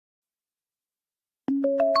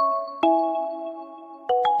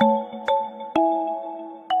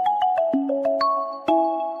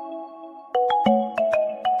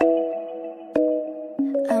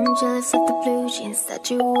jealous of the blue jeans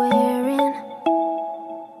that you're wearing,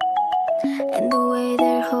 and the way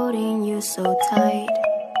they're holding you so tight.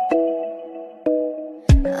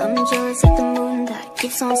 I'm jealous of the moon that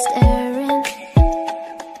keeps on staring,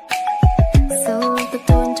 so look at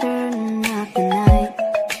the winter and not the night.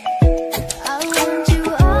 I want you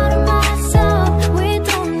out of myself, we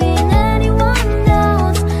don't need anyone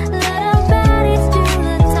else. Let our bodies do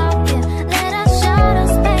the talking, let our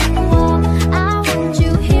shadows make the wall. I want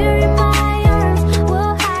you here in my arms,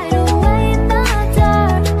 we'll hide away in the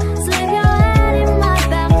dark. Slip your head in my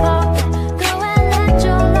back pocket, go and let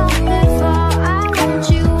your lonely fall. I want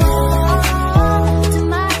you all to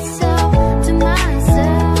myself, to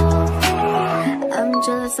myself. I'm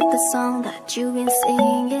jealous of the song that you've been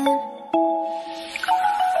singing,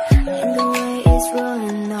 and the way it's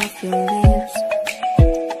rolling off your lips.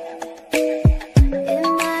 It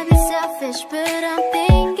might be selfish, but I'm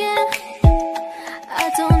thinking I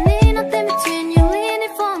don't need nothing between you,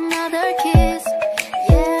 leaning for another kiss.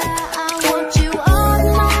 Yeah, I want you all to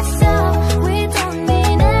myself, we don't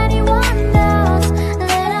need anyone else.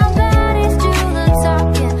 Let our bodies do the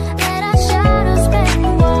talking, let our shadows make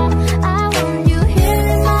the wall. I want you here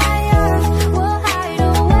in my arms, we'll hide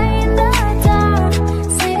away in the dark.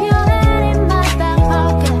 Slip your head in my back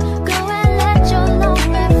pocket, go and let your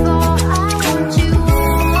lonely fall. I want you all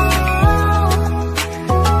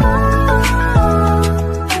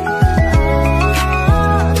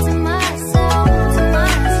to myself,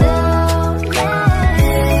 yeah.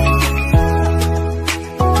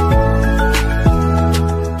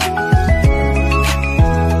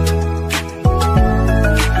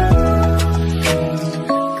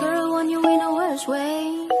 Girl, I want you in a worse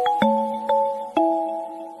way.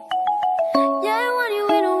 Yeah, I want you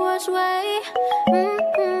in a worse way.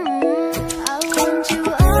 I want you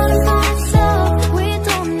all to myself, we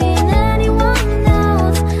don't need anyone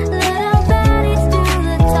else. Let our bodies do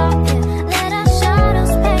the talking, let our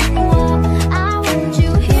shadows make the wall. I want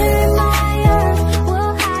you here in my arms,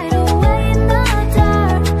 we'll hide away in the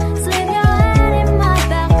dark. Slip your head in my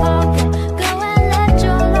back pocket, go and let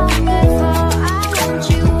your lonely fall. I want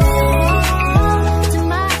you all to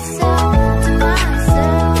myself, to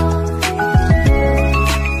myself.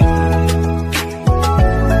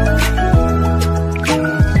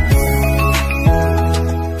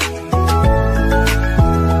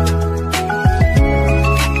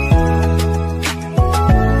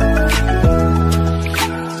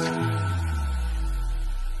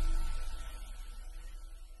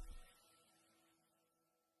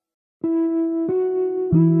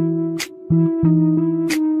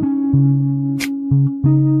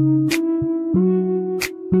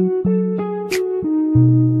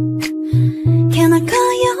 Can I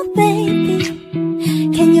call you baby?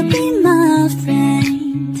 Can you be my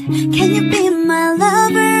friend? Can you be my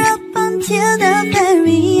lover up until the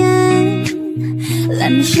very end?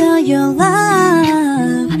 Let me show you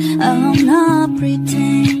love, I'll not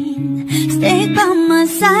pretend. Stay by my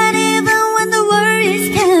side even when the world is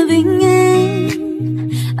caving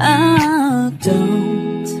in. Oh,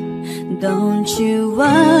 don't you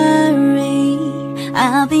worry,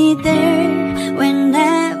 I'll be there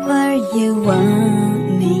whenever you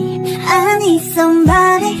want me. I need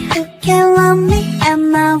somebody who can love me at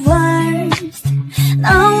my worst.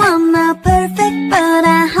 No, I'm not perfect, but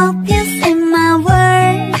I hope you see my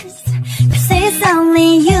worst. 'Cause it's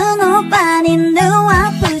only you, nobody knew I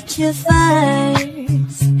put you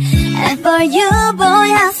first. And for you, boy,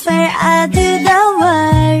 I swear I do the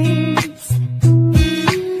worst.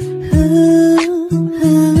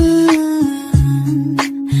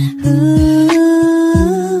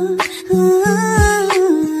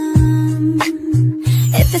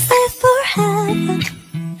 If it's stay forever,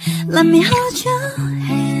 let me hold your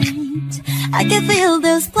hand. I can feel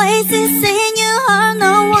those places in your heart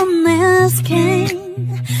no one else can.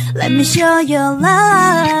 Let me show you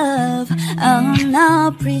love, I'll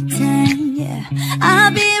not pretend, yeah.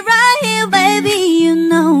 I'll be right here, baby, you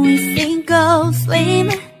know it's sink or swim.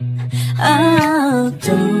 Oh,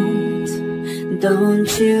 don't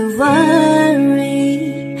you worry,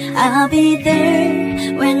 I'll be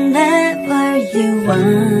there whenever you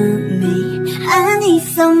want me. I need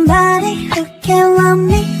somebody who can love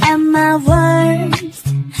me at my worst.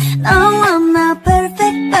 No, I'm not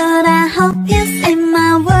perfect, but I hope you see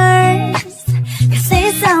my worst. 'Cause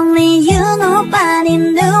it's only you, nobody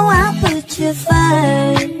knew I put you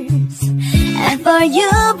first. And for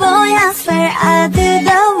you, boy, I swear I do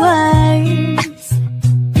the worst.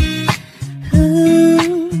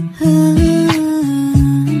 Ooh, ooh,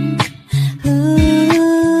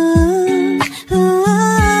 ooh, ooh,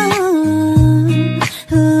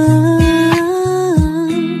 ooh.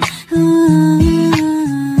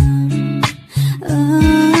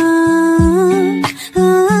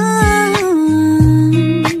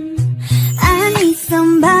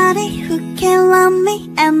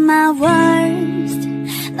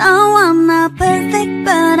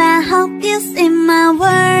 my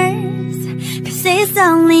words, 'cause it's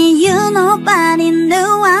only you, nobody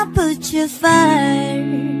knew I put you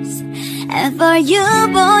first. And for you,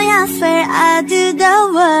 boy, I swear I do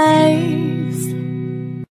the worst.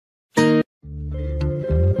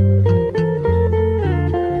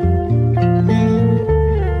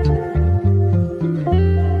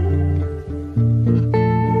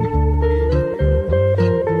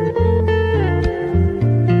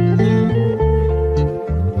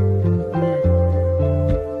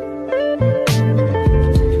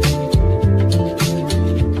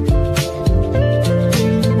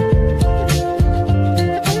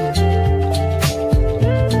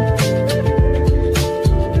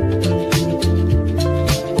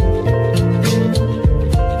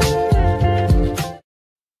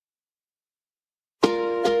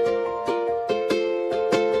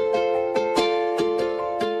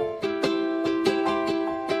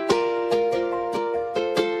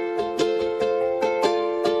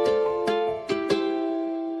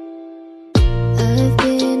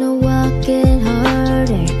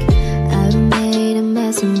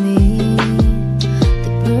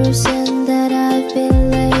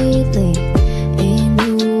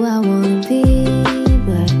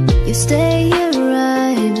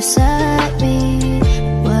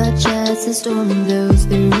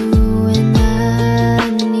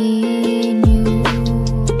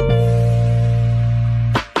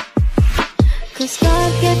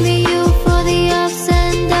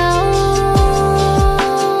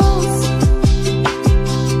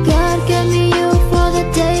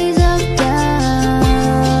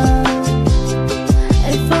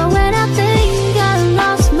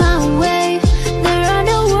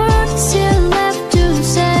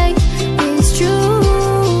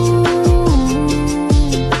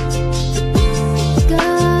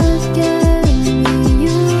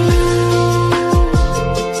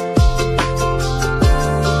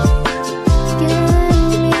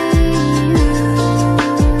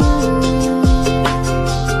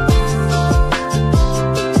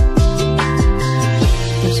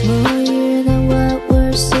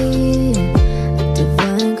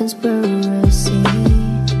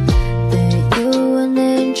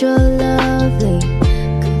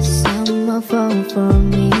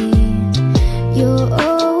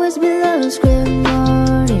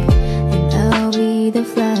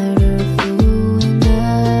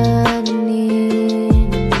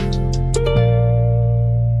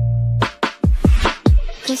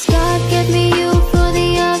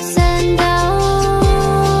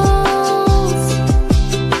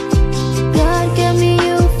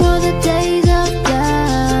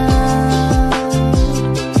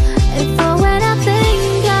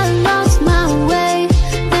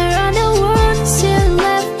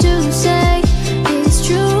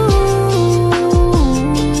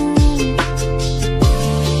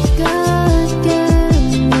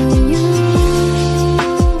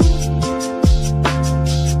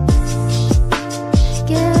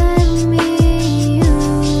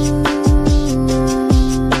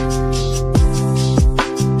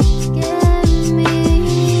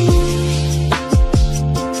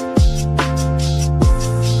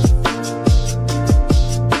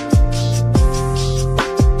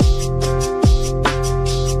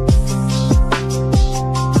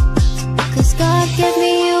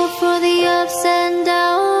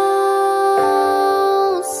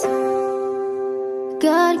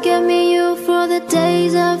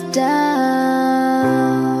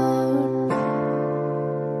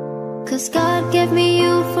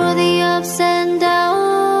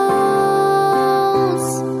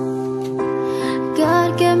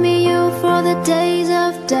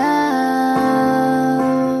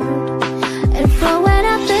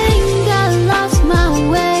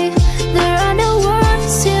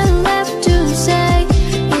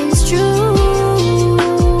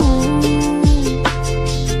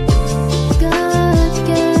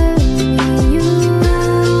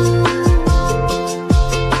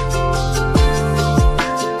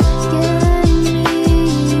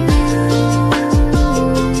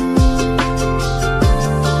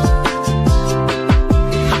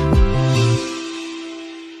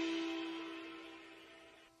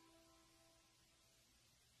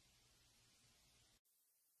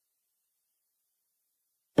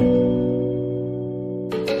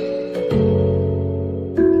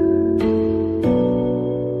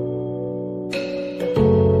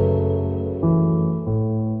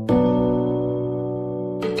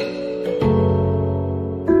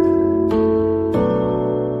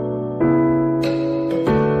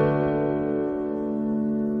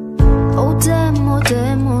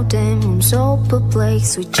 so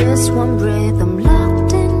perplexed with just one rhythm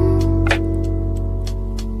locked in.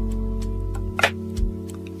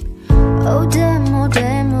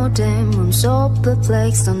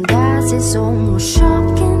 perplexed, and that is almost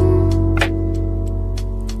shocking.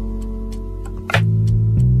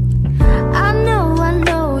 I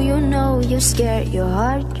know, you know, you're scared. Your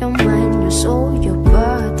heart, your mind, your soul, your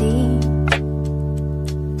body.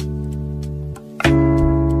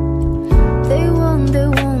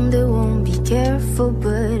 They won't be careful,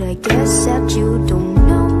 but I guess that you don't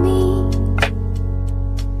know me.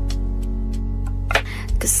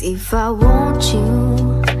 'Cause if I want you,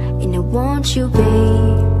 and I want you,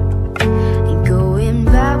 babe, and going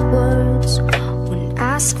backwards when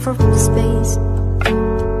I ask for space.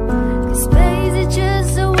 'Cause space is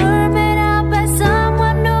just a word made up by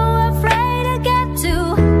someone who afraid to get too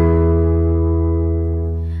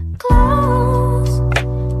close.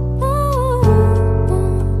 Ooh,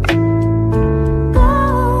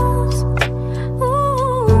 close.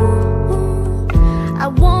 Ooh, I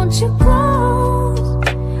want you close.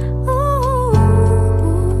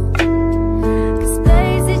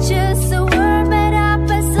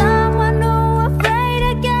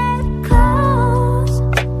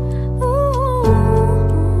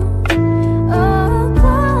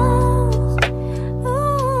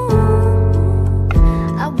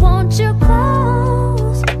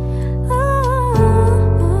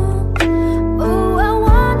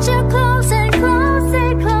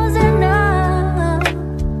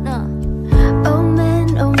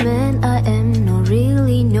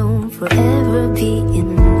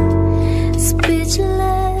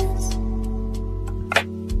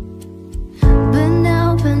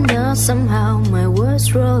 Somehow my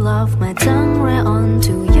words roll off my tongue right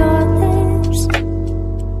onto your lips.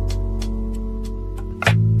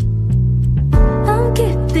 I'm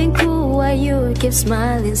keeping cool while you keep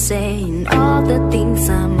smiling, saying all the things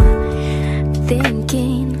I'm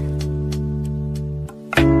thinking.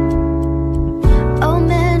 Oh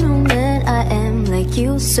man, I am like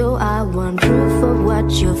you, so I want proof of what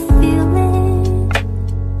you're feeling.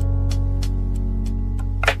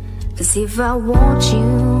 'Cause if I want you,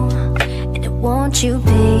 want you,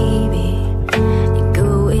 baby, and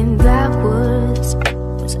going backwards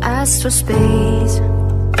was asked for space.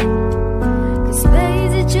 'Cause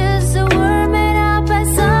space is just a word made up by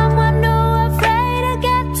someone who afraid to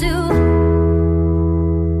get too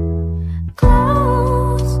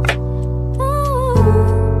close. Ooh,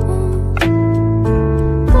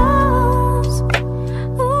 close.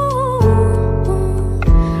 Ooh,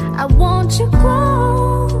 I want you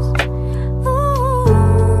close.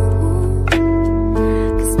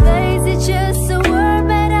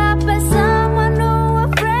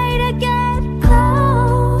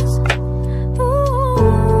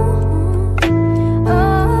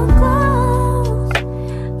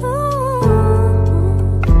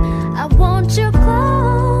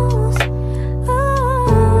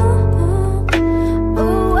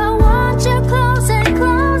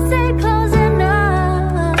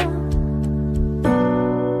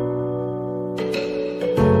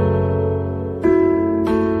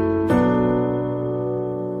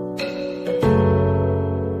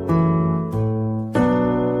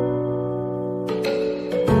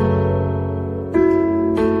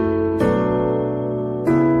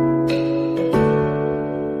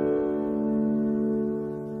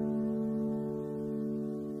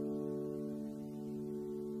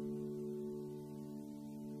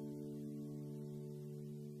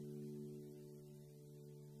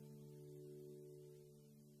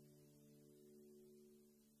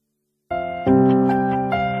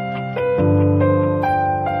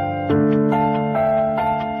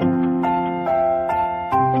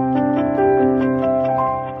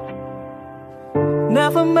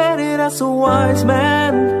 Never made it as a wise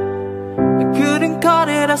man, I couldn't cut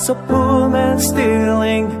it as a poor man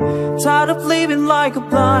stealing. Tired of living like a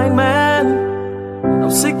blind man,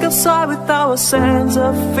 I'm sick of sight without a sense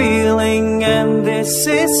of feeling. And this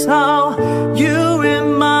is how you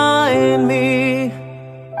remind me.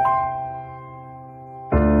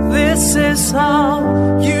 This is how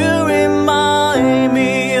you remind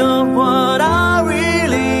me of what I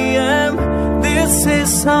really am. This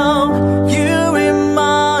is how you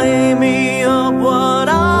remind me of what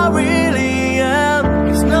I really am.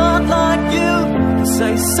 It's not like you to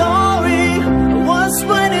say sorry, I was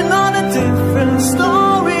waiting on a different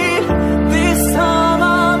story. This time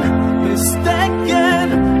I'm mistaken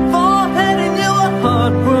for handing you a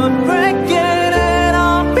heart worth breaking. And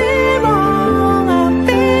I'll be wrong, I've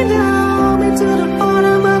been down into the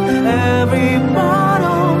bottom of every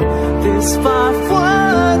bottle. These 5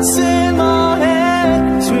 words in my head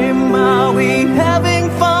dream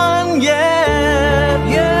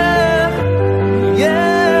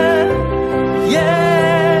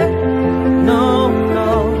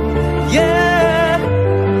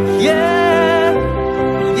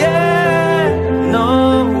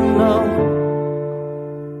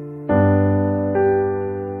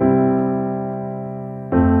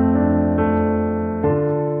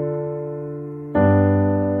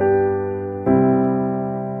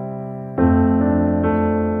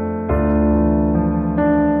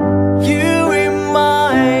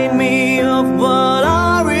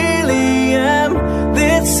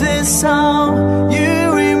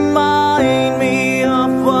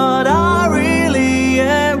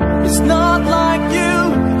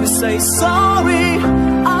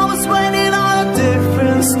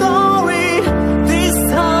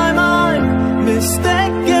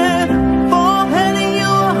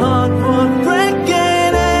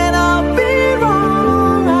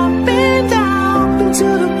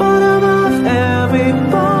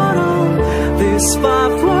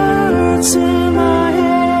five words in my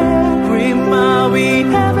head scream, are we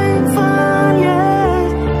having fun yet?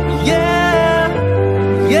 Yeah,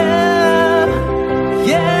 yeah,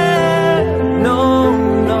 yeah, no,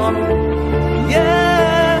 no,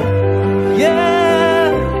 yeah, yeah,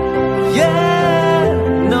 yeah,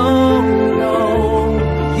 no, no,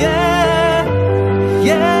 yeah,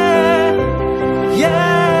 yeah,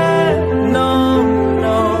 yeah, no,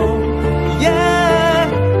 no, yeah,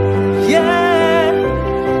 yeah,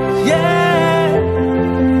 yeah.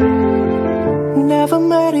 Never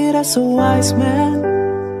made it as a wise man,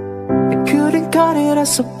 I couldn't cut it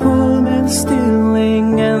as a poor man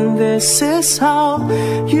stealing. And this is how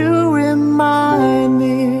you remind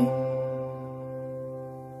me.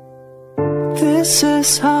 This is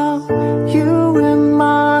how you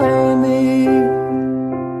remind me.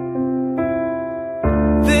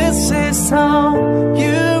 This is how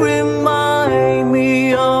you remind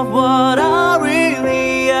me of what I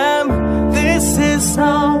really am. This is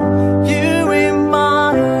how you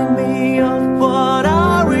remind me of what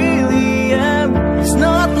I really am. It's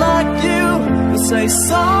not like you say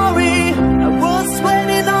sorry. I was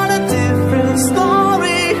waiting on a different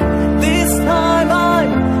story. This time I'm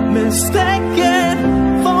mistaken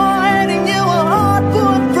for handing you a heart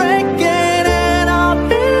worth breaking. And I've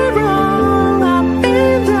been wrong, I've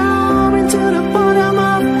been down into the bottom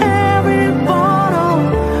of every bottle.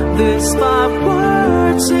 There's five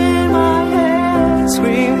words in my head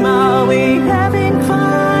scream, are we having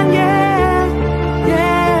fun? Yeah,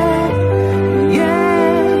 yeah, yeah.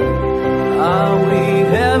 Are we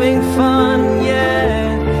having fun? Yeah,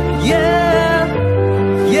 yeah,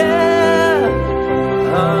 yeah.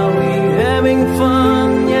 Are we having fun?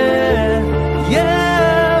 Yeah,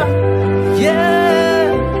 yeah, yeah.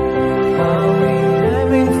 Are we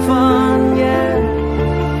having fun? Yeah.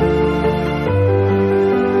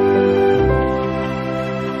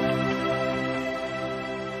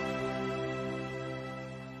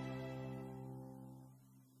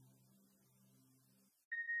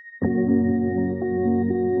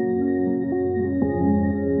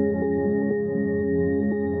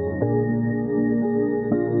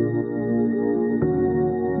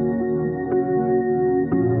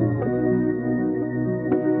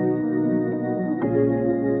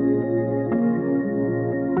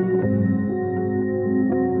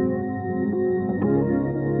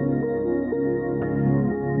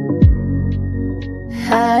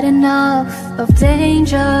 Had enough of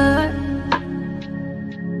danger.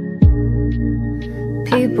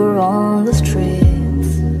 People on the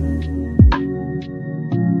streets.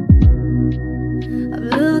 I'm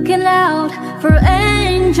looking out for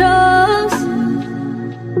angels.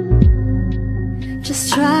 Just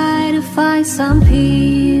try to find some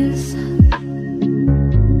peace.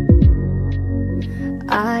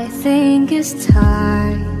 I think it's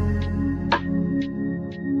time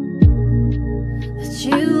that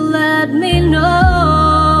you let me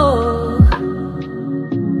know.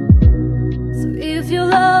 So if you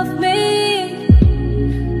love me,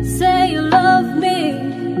 say you love me.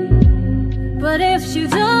 But if you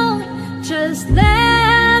don't, just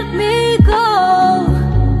let me go.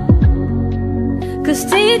 'Cause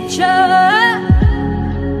teacher,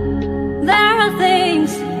 there are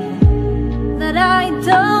things that I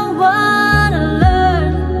don't wanna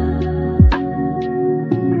learn.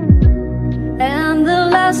 And the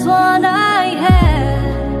last one I had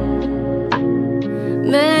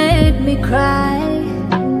made me cry.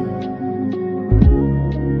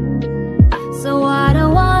 So I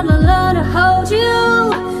don't wanna learn to hold you,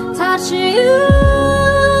 touch you,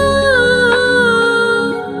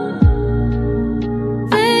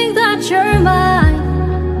 think that you're mine.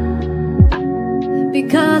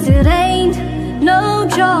 Because it ain't no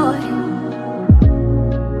joy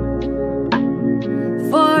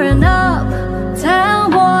for an uptown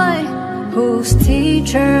boy whose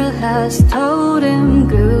teacher has told him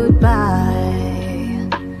goodbye,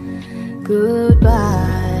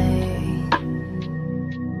 goodbye.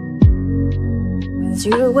 When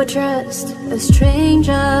you were just a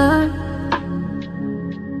stranger,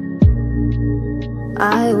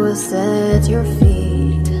 I was at your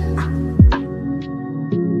feet.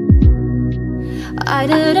 I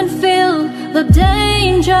didn't feel the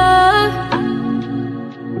danger.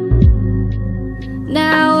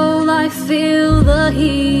 Now I feel the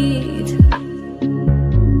heat.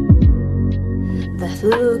 That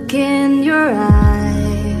look in your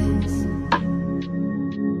eyes,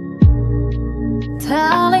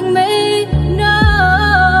 telling me no.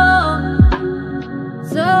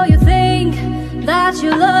 So you think that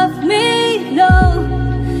you love me? No,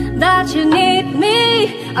 that you need me.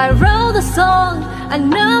 I wrote the song, I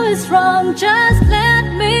know it's wrong, just let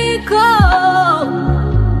me go.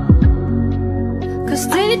 'Cause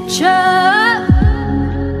teacher,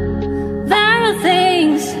 there are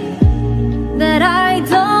things that I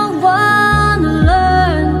don't want to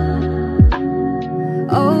learn.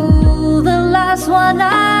 Oh, the last one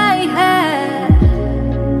I had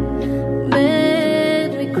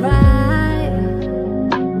made me cry.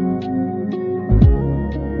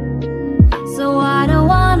 So I don't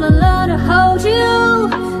want to learn to hold you,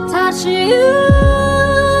 touch you,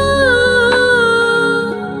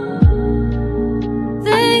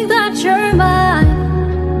 think that you're mine,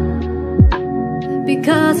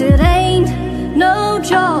 because it ain't no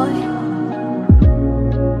joy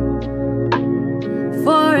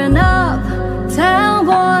for an uptown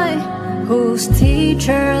boy whose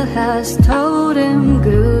teacher has told him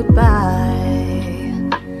goodbye,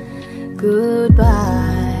 goodbye.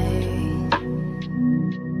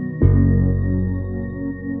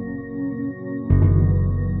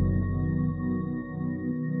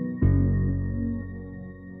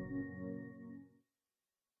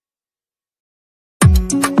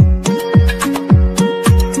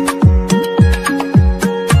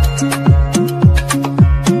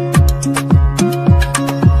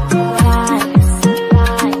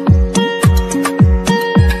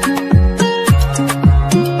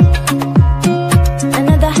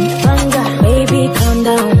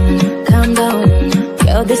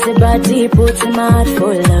 Put him out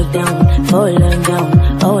for lockdown,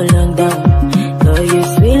 oh lockdown. Girl, you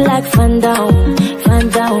sweet like fun down.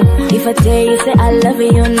 If I tell you say I love you,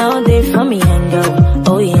 you know they for me and go,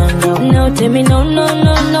 oh young go. No, tell me no, oh,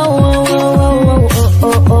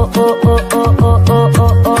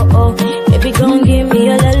 oh. Baby, gon' give me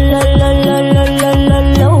a la.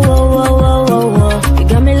 You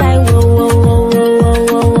got me like whoa.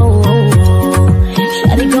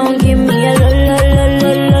 Shawty gon' give me a la.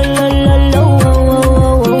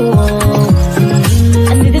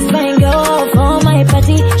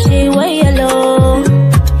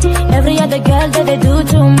 That they do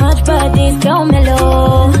too much, but this girl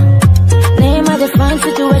mellow. Name of the fun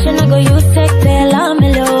situation, I go use tech, tell I'm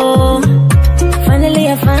mellow. Finally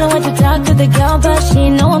I found out what to talk to the girl, but she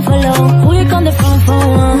ain't no one follow. Who you on the phone for?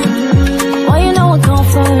 Why you know I come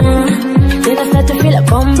from? Then I start to feel a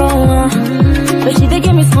bum, but she did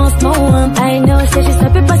give me small one. I know, say she's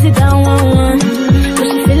happy, pass it down one. But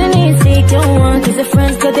she feeling insecure one. Cause her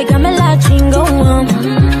friends, cause they got me like chingo one.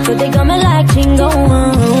 But they got me like chingo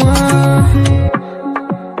one.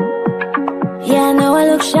 Yeah, I know I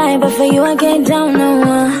look shy, but for you I get down no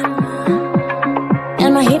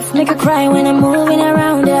and my hips make her cry when I'm moving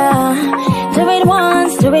around her. Do it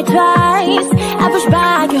once, do it twice. I push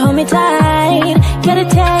back, you hold me tight. Get a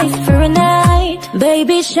taste for a night.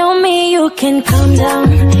 Baby, show me you can calm down.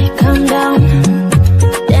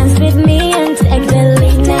 Dance with me and take the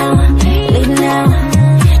lead now.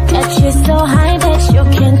 Got you so high that you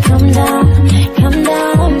can't come down.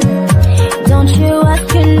 Don't you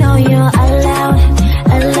ask, you know you're allowed.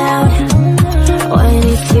 When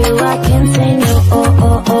it's you, I can say no. Oh.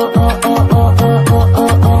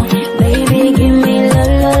 Baby, give me la.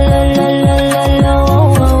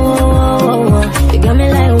 You got me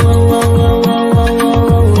like whoa.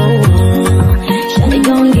 Shawty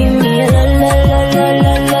gon' give me a la.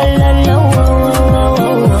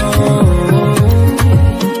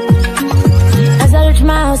 As I reach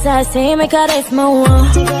my house, I say, make her rest more.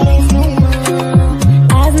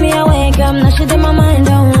 Me I wake up, now shit in my mind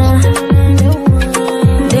don't want.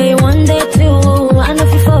 Day one, day two, I know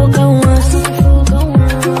if you focus.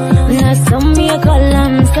 Now send me a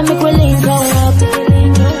column, send me quickly go up.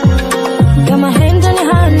 Got my hand on your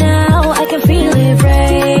heart now, I can feel it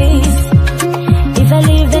race. If I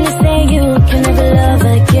leave, then you say you can never love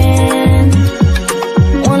again.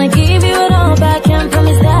 Wanna give you it all back, can't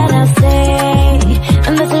promise that I'll stay.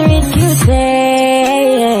 And that's the risk you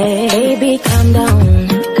take. Baby, calm down.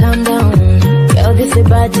 Girl, this is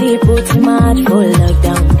body, put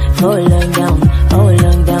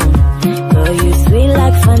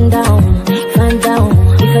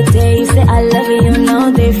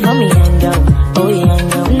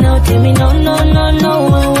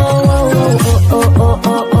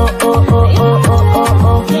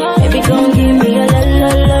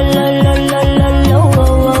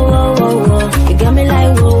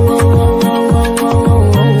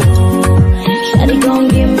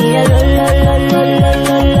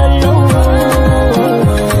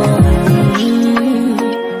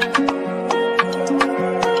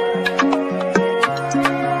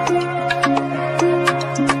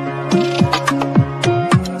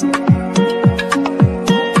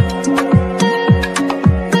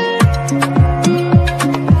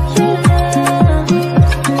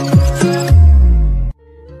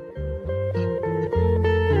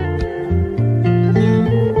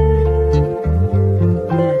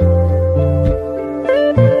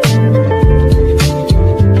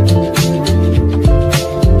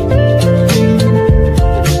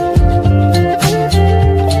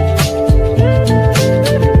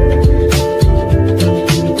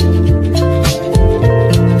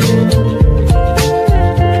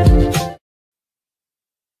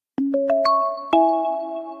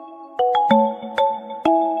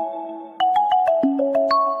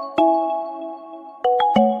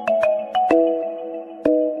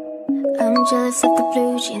jealous of the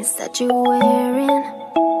blue jeans that you're wearing,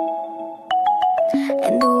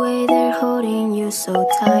 and the way they're holding you so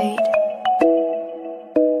tight.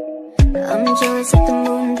 I'm jealous of the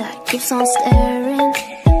moon that keeps on staring,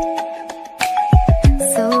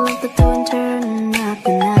 so up the door and turning up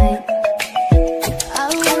the night. I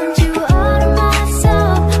want you all to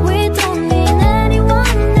myself, we don't need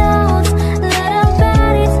anyone else. Let our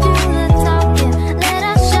bodies do the talking, let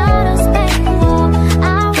our shadows paint the wall. I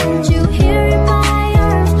want you here in my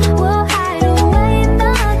arms, we'll hide away in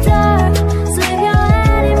the dark. Slip your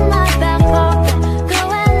head in my back pocket, go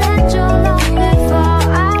and let your lonely fall.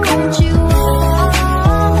 I want you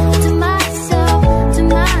all to myself, to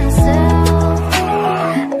myself.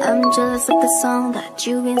 I'm jealous of the song that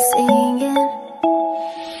you've been singing,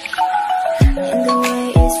 and the way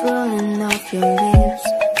it's rolling off your lips.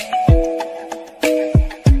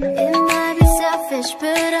 It might be selfish,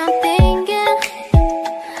 but I'm thinking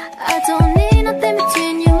I don't need nothing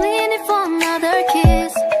between you, leaning for another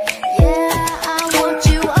kiss. Yeah, I want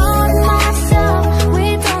you all to myself, we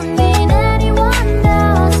don't need anyone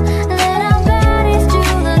else. Let our bodies do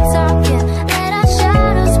the talking, let our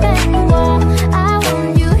shadows paint the wall. I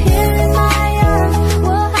want you here in my arms,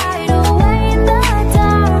 we'll hide away in the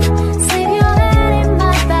dark. Slip your head in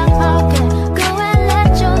my back pocket, go and let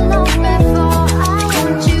your lonely fall. I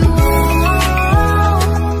want you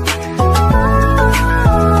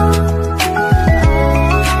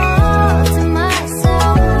to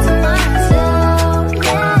myself,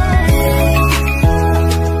 yeah.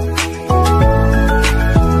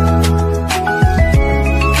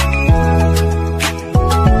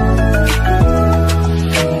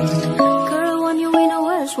 Girl, I want you in a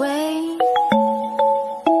worse way.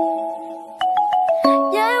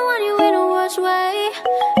 Yeah, I want you in a worse way.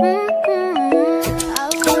 I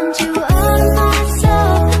want you all to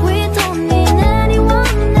myself, we don't need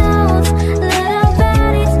anyone else. Let our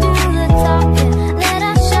bodies do the talking, let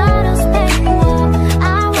our shadows paint the wall.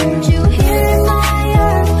 I want you here in my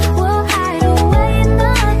arms, we'll hide away in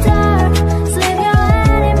the dark. Slip your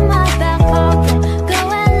head in my back pocket, go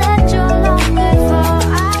and let your lonely fall.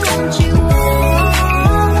 I want you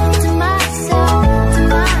all to myself, to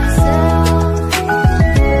myself.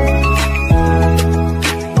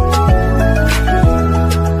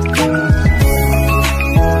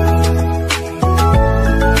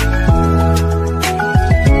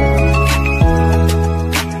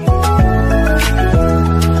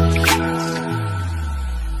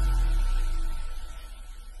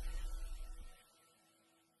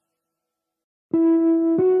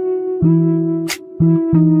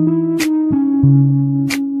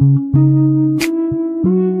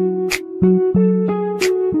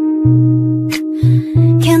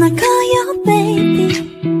 Can I call you baby?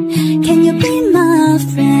 Can you be my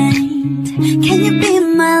friend? Can you be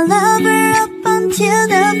my lover up until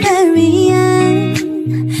the very end?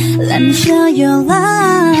 Let me show you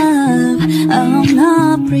love, I'll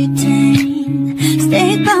not pretend.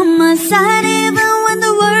 Stay by my side even when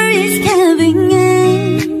the world is caving in.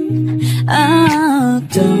 Oh,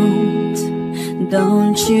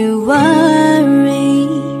 don't you worry,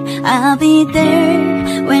 I'll be there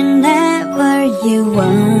whenever you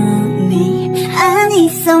want me. I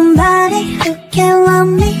need somebody who can love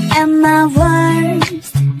me at my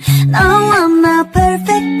worst. No, I'm not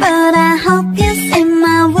perfect, but I hope you see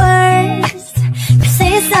my worst. 'Cause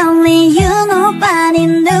it's only you, nobody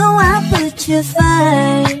knew I put you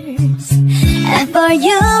first. And for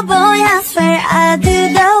you, boy, I swear I do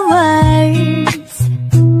the worst.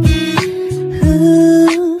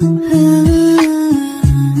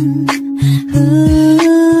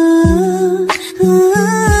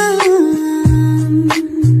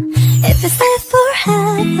 If it's there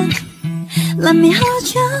forever, let me hold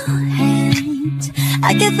your hand.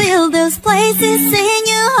 I can feel those places in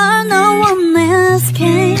your heart no one else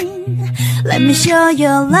can. Let me show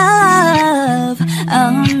you love,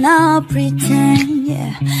 I'll not pretend,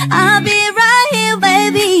 yeah. I'll be right here,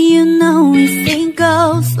 baby, you know it's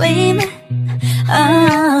single slim.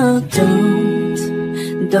 Oh,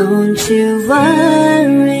 don't you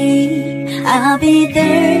worry, I'll be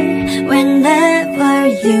there whenever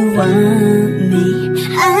you want me.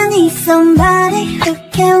 I need somebody who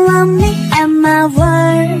can love me at my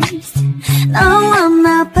worst. No, I'm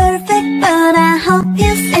not perfect, but I hope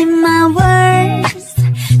you see my worst.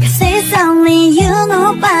 'Cause it's only you,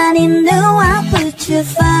 nobody knew I put you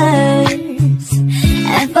first.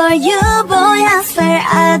 And for you, boy, I swear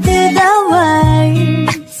I do the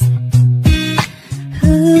worst.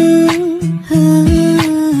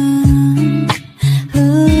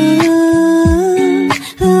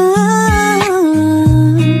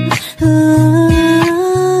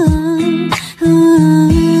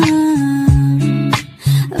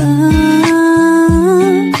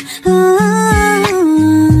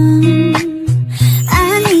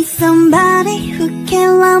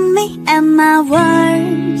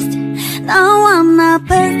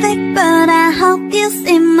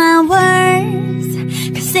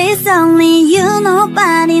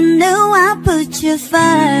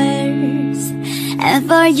 But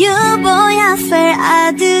for you, boy, I swear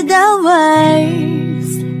I'd do the worst.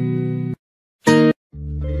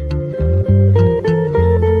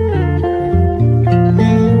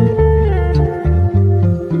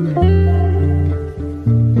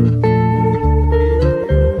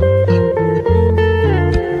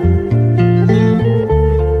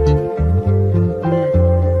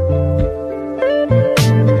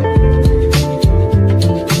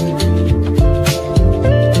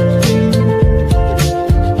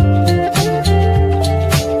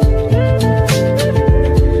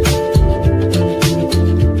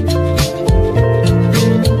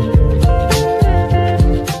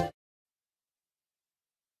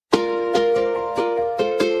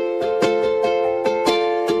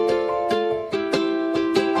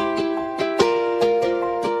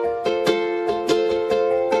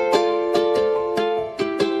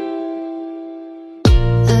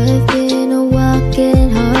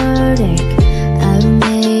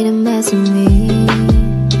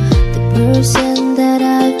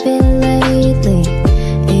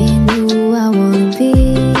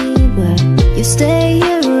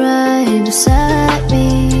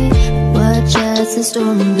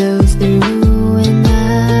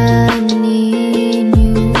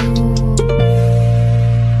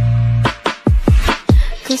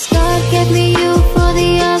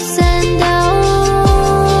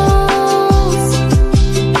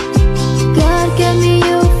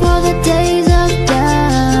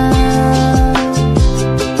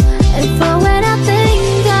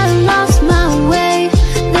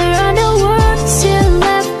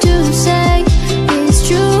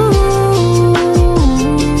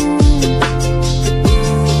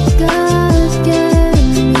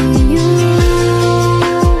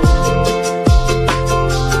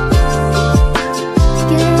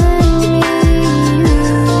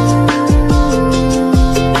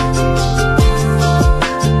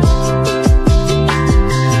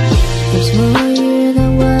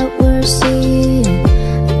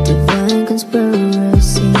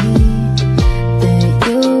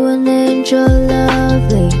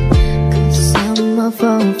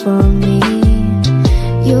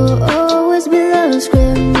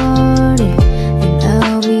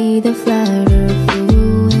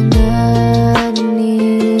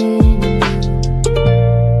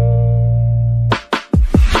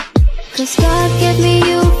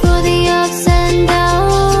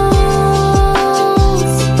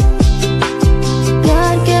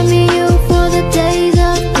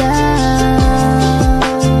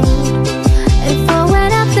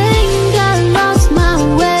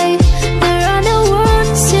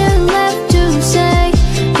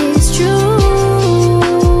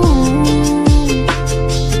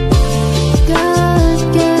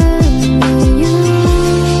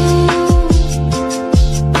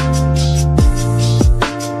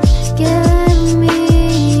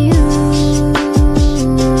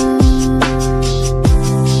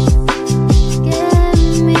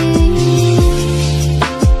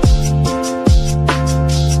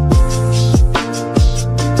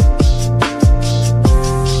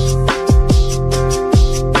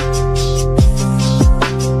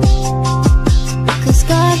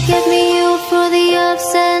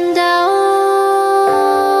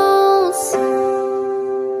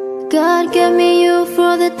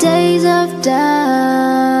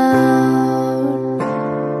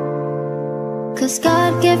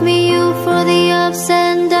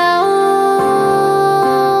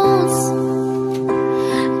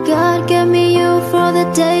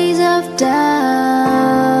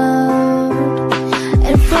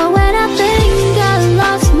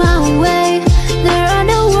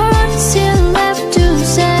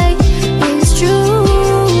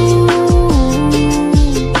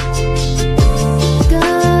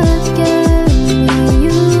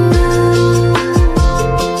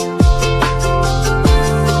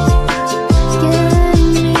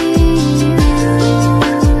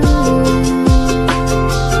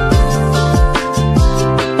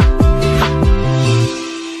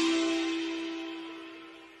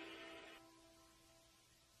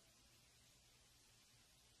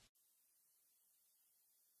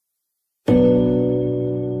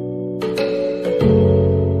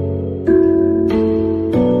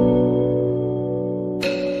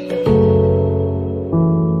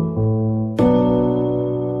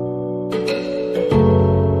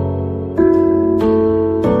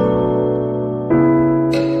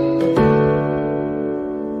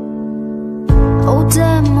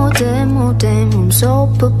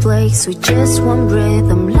 perplexed with just one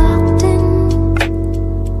breath. I'm locked in.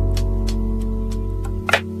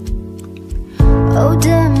 Oh Oh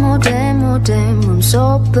damn, oh damn, oh damn, I'm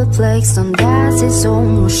so perplexed, and that is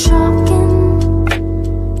almost shocking.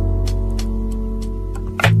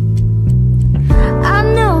 I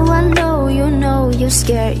know, you know, you're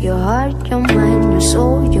scared, your heart, your mind, your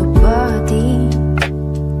soul, your body.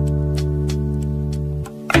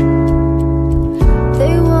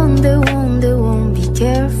 They won't be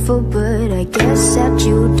careful, but I guess that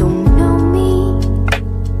you don't know me.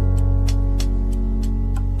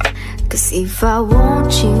 'Cause if I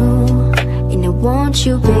want you, and I want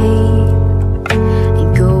you, babe, and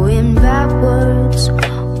going backwards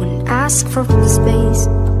when I ask for space.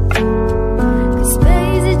 'Cause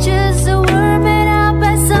space is just a word made up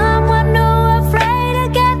by someone who afraid to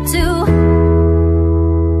get too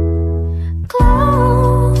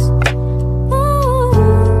close. Ooh,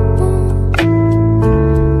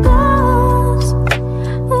 close.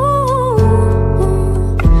 Ooh,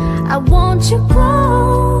 I want you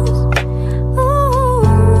close.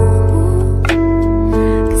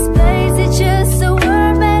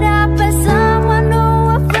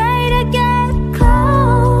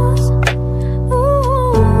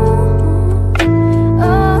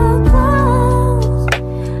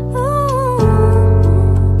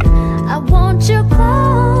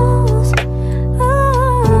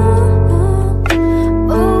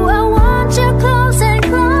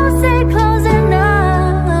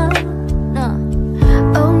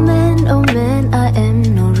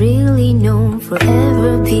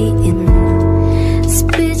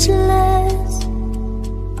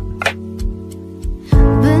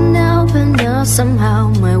 Somehow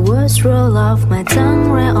my words roll off my tongue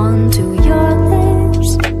right onto your lips.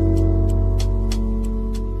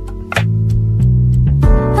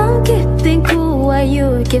 I'm keeping cool while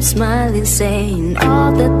you keep smiling, saying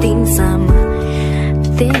all the things I'm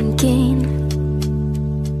thinking.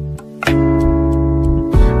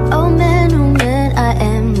 Oh man, I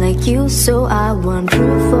am like you, so I want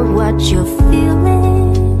proof of what you're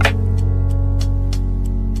feeling.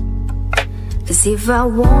 'Cause if I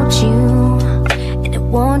want you,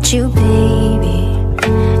 want you, baby,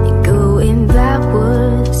 and going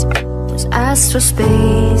backwards was ask for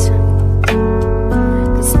space.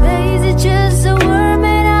 'Cause space is just a word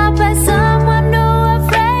made up by someone who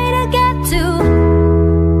afraid to get too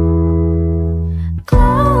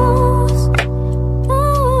close.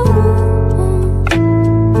 Ooh,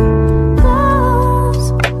 close.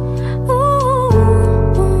 Ooh,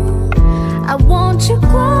 I want you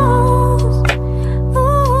close.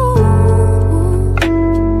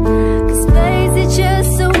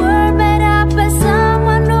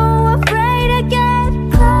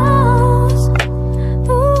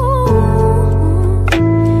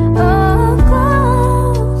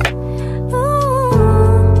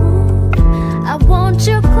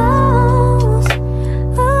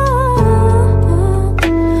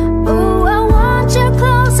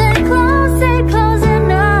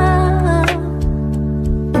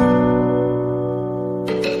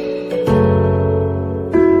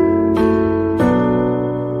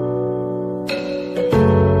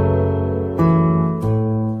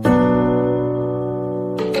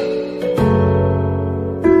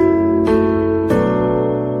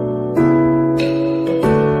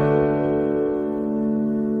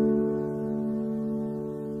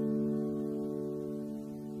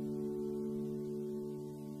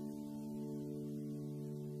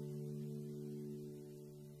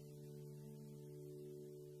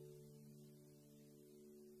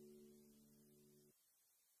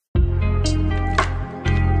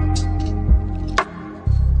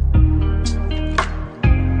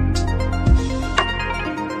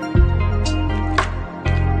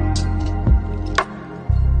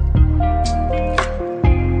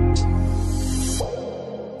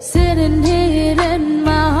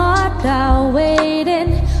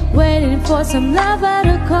 Some lover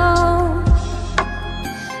to call.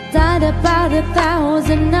 Died about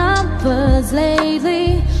 1,000 numbers lately.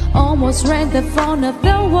 Almost ran the phone off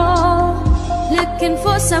the wall. Looking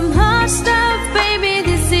for some hot stuff, baby,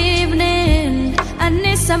 this evening. I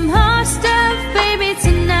need some hot stuff, baby,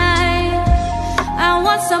 tonight. I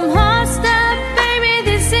want some hot stuff, baby,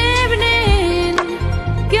 this evening.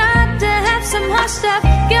 Got to have some hot stuff.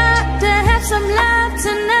 Got to have some love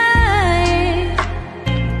tonight.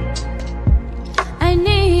 I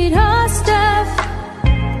need hot stuff.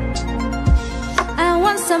 I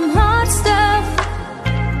want some hot stuff.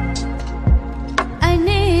 I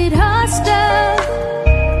need hot stuff.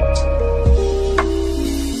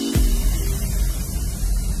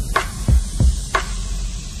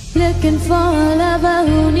 Looking for a lover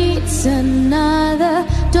who needs another.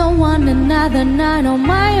 Don't want another night on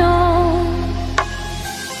my own.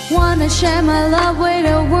 Wanna share my love with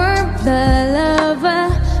a warm lover.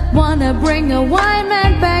 Wanna bring a white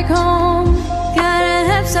man back home. Gotta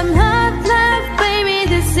have some hot love, baby,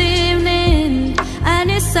 this evening. I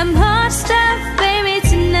need some hot stuff, baby,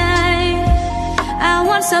 tonight. I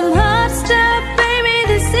want some hot stuff, baby,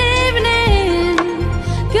 this evening.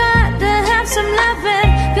 Gotta have some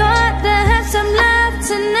loving, gotta have some love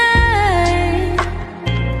tonight.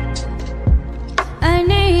 I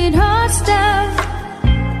need hot stuff,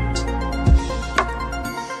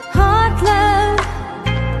 hot love.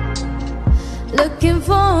 Looking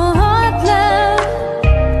for hot love.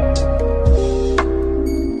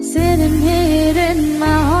 Sitting here in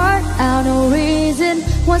my heart, out of reason.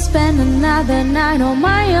 Won't spend another night on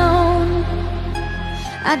my own.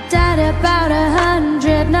 I dialed about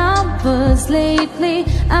 100 numbers lately.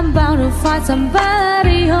 I'm about to find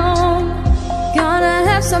somebody home. Gonna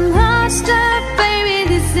have some hot stuff, baby,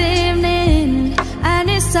 this evening. I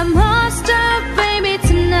need some hot stuff, baby,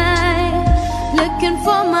 tonight. Looking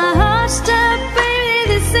for my hot stuff, baby,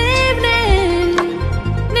 this evening.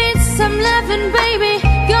 Need some loving, baby.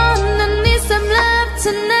 Gonna need some love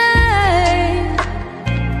tonight.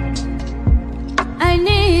 I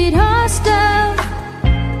need hot stuff,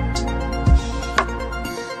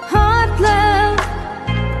 hot love.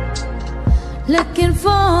 Looking for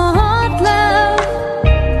hot love.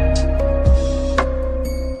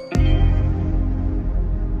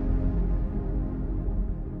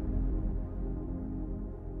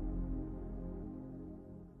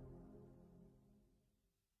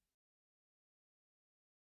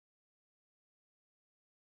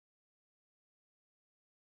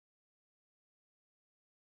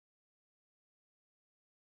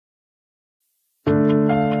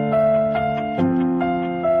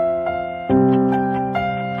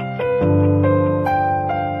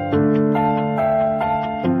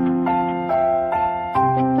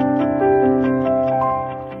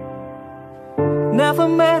 Never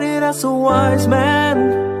made it as a wise man.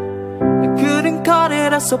 I couldn't cut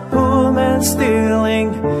it as a poor man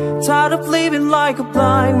stealing. Tired of living like a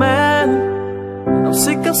blind man. I'm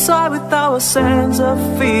sick of sight without a sense of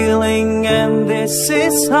feeling. And this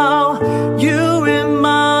is how you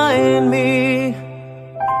remind me.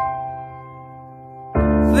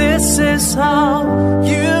 This is how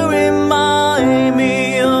you remind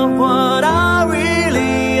me of what I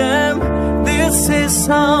really am. This is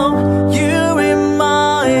how you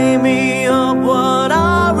remind me of what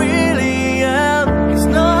I really am. It's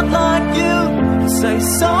not like you to say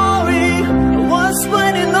sorry. I was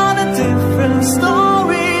waiting on a different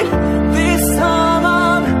story. This time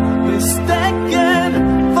I'm mistaken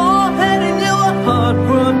for heading you a heart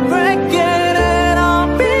would breaking. And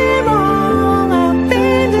I'll be wrong, I've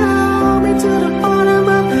been down into the bottom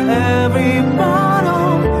of every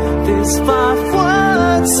bottle. These 5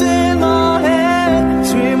 words in my head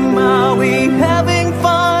scream, are we having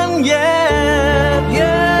fun? Yeah,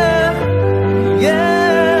 yeah,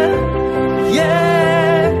 yeah,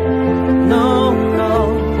 yeah. No, no,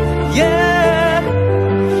 yeah,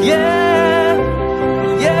 yeah,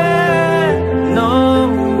 yeah. No,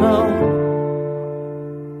 no.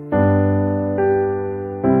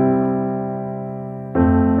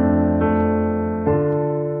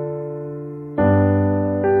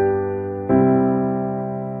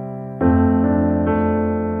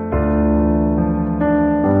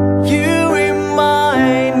 You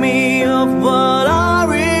remind me of what I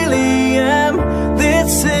really am.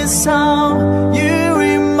 This is how you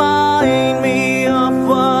remind me of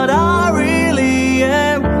what I really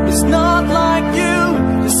am. It's not like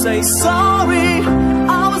you to say sorry.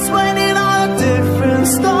 I was waiting on a different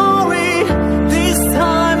story. This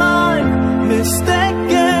time I'm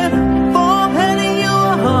mistaken for heading you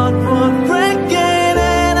a heart would breaking.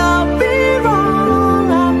 And I'll be wrong,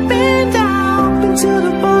 I've been down into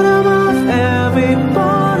the bottom of every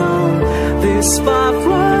bottle. These 5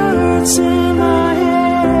 words in my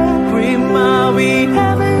head scream, are we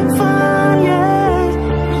having fun? Yeah,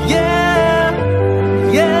 yeah,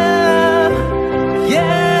 yeah,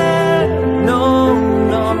 yeah. No,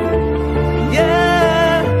 no,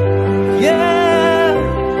 yeah, yeah,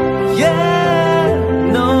 yeah.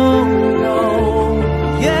 No, no,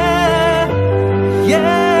 yeah,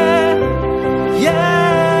 yeah, yeah.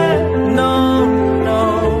 No, no,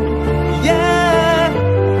 yeah,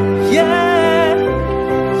 yeah,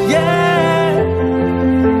 yeah.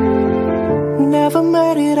 Never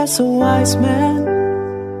made it as a wise man.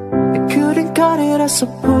 I couldn't cut it as a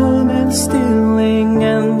poor man stealing.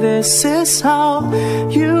 And this is how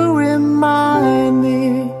you remind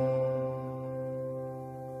me.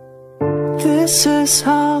 This is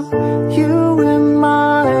how you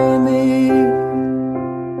remind me.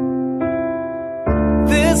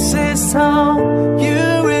 This is how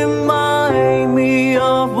you remind me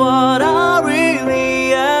of what I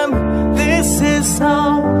really am. This is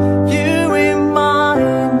how you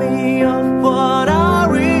remind me of what I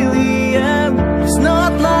really am. It's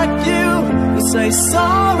not like you say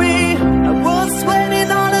sorry. I was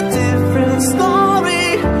waiting on a different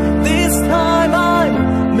story. This time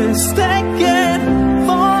I'm mistaken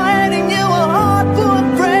for hating you, a heart for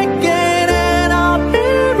breaking. And I've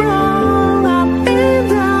been wrong, I've been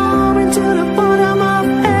down into the bottom of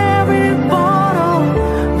every bottle.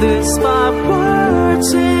 There's 5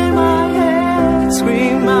 words in my head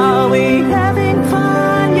scream, are we having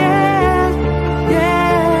fun? Yeah,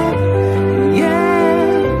 yeah, yeah.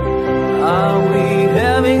 Are we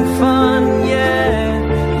having fun?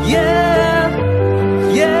 Yeah, yeah,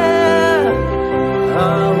 yeah.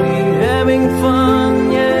 Are we having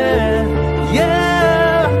fun? Yeah,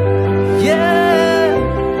 yeah, yeah.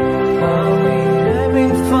 Are we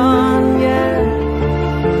having fun? Yeah.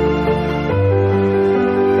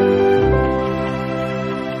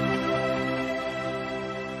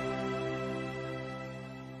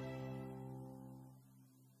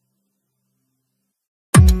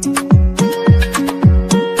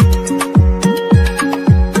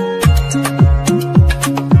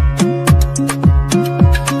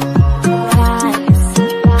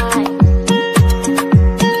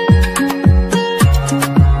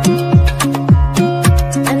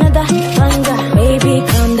 Another banger, baby,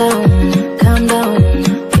 calm down, calm down.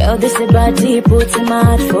 Girl, this is body puts him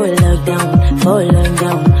out for lockdown, oh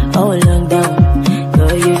lockdown.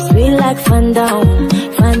 Girl, you sweet like fun down,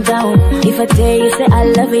 fun down. If I tell you say I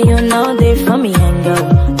love you, you know they for me and go,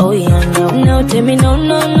 oh yeah, no. No, tell me no,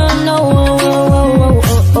 no, no, no, oh,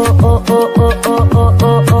 oh, oh, oh, oh, oh, oh, oh, oh, oh,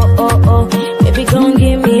 oh, oh, oh, oh. Baby, gon'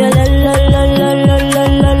 give me a la la la la la la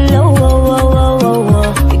la la, oh, oh, oh, oh, oh.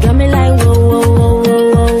 You got me like whoa, whoa, whoa,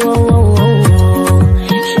 whoa, whoa, whoa, whoa, whoa.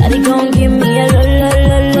 Shawty gon' give me a la la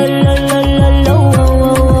la la la la la la, oh, oh,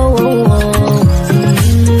 oh, oh, oh.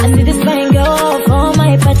 I see this fine girl for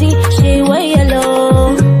my party, she way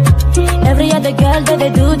yellow. Every other girl that they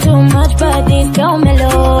do too much, but this girl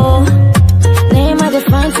mellow. Name of the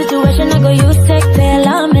fine situation, I go use tech, tell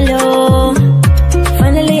I'm mellow.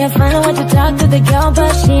 Finally I find out what to talk to the girl,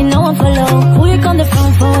 but she ain't no one follow. Who you on the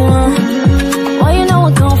phone for? Why you know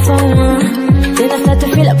I come for? Then I start to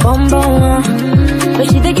feel a bum bum. But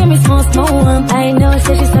she did give me small one. I know,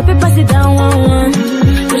 so she stop it, pass it down one.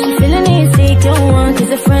 But she feeling insecure one. Cause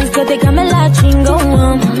her friends, cause they got me like chingo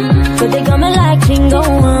one. Cause they got me like chingo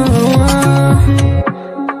one.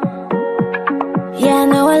 Yeah, I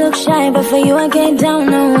know I look shy, but for you I get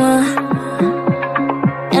down on one.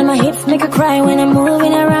 And my hips make her cry when I'm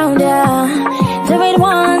moving around her. Do it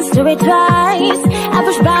once, do it twice. I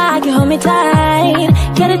push back, you hold me tight.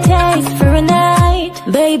 Get a taste for a night.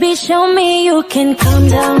 Baby, show me you can calm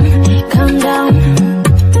down, calm down.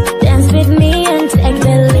 Dance with me and take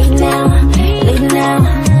the lead now, lead now.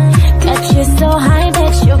 Got you so high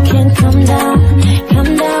that you can come down,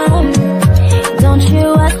 come down. Don't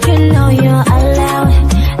you ask, you know you're allowed,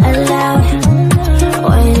 allowed.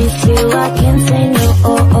 When it's you, I can say no.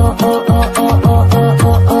 Oh, oh, oh, oh, oh, oh, oh,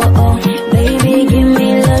 oh, oh, oh. Baby, give me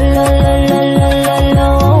la la la la la la la.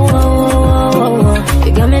 Oh, oh, oh, oh, oh.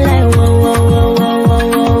 You got me like whoa, whoa, whoa, whoa,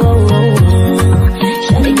 whoa, whoa, whoa.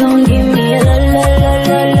 Shawty gon' give me a la la la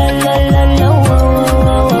la la la la la. Oh,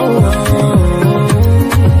 oh, oh, oh.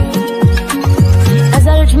 As I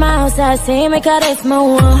reach my house, I say, make her rest my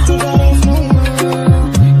one.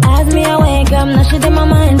 As me I wake up, now she did my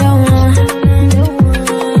mind on one.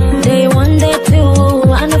 Day 1, day 2,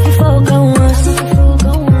 I know if you focus.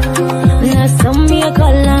 Now some me a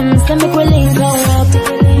call them, some make we link go up.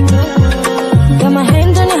 Got my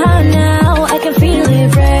hand on your heart now, I can feel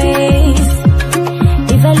it race.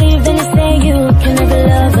 If I leave then you say you can never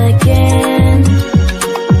love again.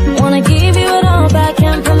 Wanna give you it all back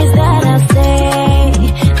and promise that I'll stay.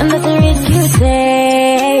 And that's the risk you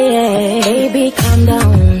take. Baby, calm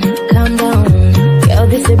down, calm down. Girl,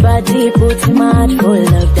 this is body puts him out for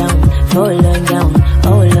lockdown,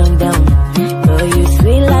 oh lockdown. Girl, you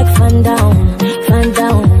sweet like fun down, fun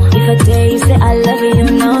down. If I tell you say I love you, you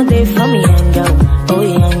know they for me and go, oh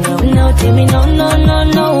yeah, no. No, tell me no, no, no,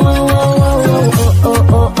 no. Oh, oh, oh,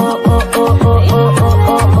 oh, oh, oh, oh, oh, oh, oh, oh, oh,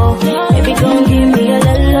 oh, oh. Baby, gon' give me a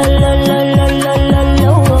la la la la la la la la.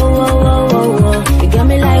 Oh, oh, oh, oh, oh. You got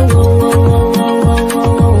me like whoa, whoa, whoa, whoa, whoa,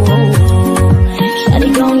 whoa, whoa. Shawty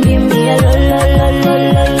gon' give me a la la la la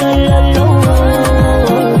la la.